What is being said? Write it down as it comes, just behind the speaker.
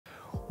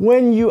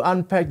When you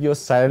unpack your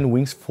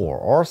Silentwings 4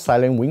 or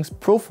Silentwings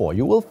Pro 4,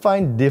 you will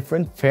find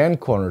different fan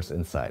corners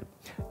inside.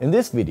 In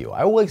this video,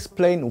 I will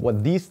explain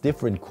what these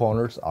different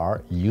corners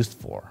are used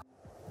for.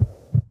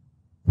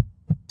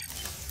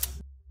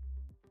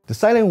 The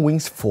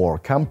Silentwings 4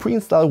 come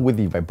pre-installed with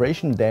the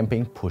vibration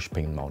damping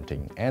pushpin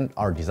mounting and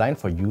are designed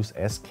for use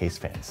as case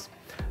fans.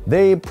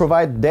 They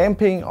provide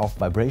damping of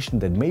vibration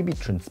that may be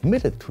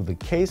transmitted to the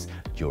case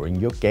during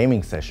your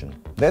gaming session.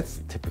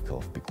 That's typical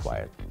of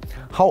bequiet.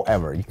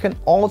 However, you can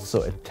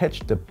also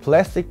attach the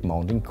plastic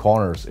mounting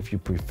corners if you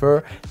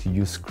prefer to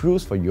use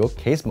screws for your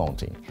case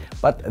mounting.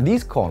 But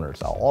these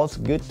corners are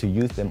also good to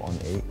use them on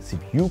a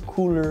CPU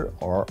cooler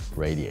or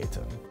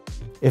radiator.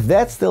 If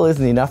that still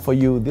isn't enough for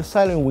you, the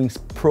Silentwings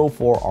Pro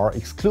 4 are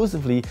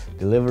exclusively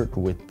delivered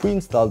with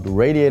pre-installed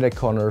radiator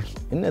corners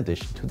in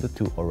addition to the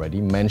two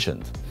already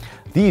mentioned.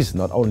 These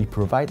not only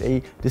provide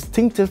a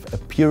distinctive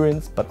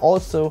appearance but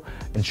also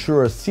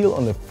ensure a seal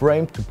on the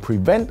frame to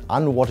prevent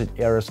unwanted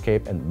air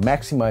escape and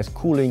maximize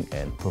cooling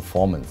and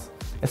performance,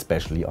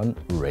 especially on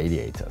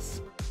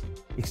radiators.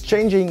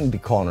 Exchanging the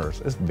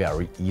corners is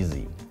very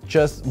easy.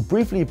 Just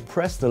briefly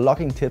press the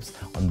locking tips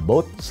on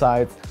both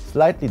sides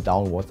slightly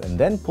downwards and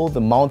then pull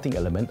the mounting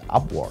element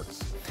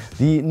upwards.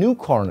 The new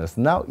corners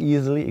now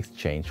easily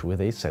exchange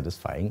with a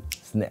satisfying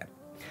snap.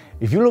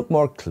 If you look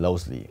more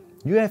closely,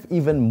 you have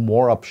even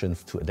more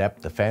options to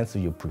adapt the fans to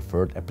your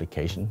preferred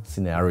application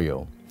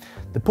scenario.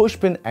 The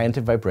pushpin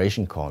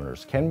anti-vibration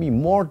corners can be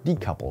more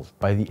decoupled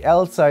by the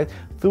L side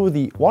through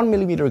the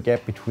 1mm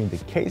gap between the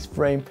case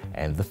frame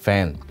and the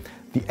fan.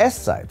 The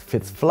S side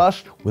fits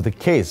flush with the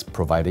case,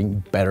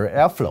 providing better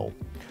airflow.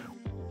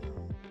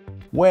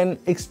 When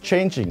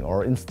exchanging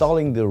or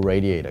installing the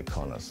radiator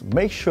corners,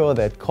 make sure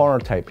that corner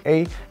type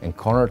A and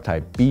corner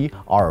type B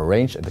are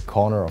arranged at the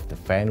corner of the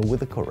fan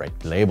with the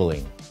correct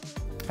labeling.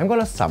 I'm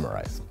gonna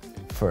summarize.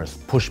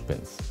 First,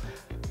 pushpins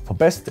for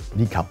best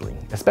decoupling,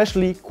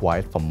 especially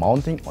quiet for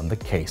mounting on the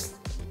case.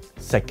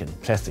 Second,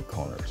 plastic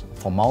corners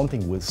for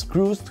mounting with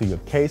screws to your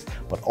case,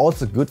 but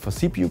also good for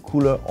CPU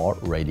cooler or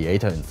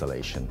radiator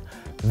installation.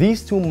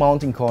 These two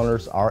mounting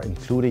corners are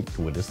included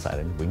with the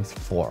Silentwings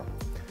 4.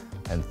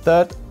 And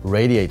third,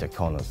 radiator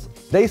corners.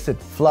 They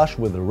sit flush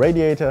with the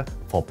radiator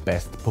for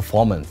best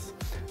performance.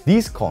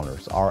 These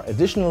corners are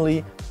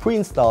additionally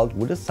pre-installed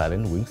with the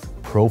Silentwings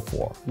Pro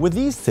 4. With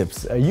these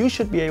tips, you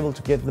should be able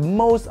to get the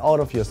most out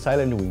of your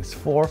Silentwings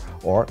 4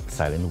 or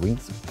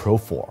Silentwings Pro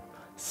 4.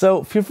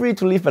 So feel free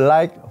to leave a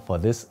like for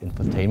this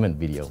infotainment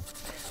video.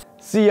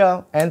 See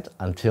ya and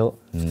until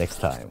next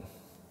time.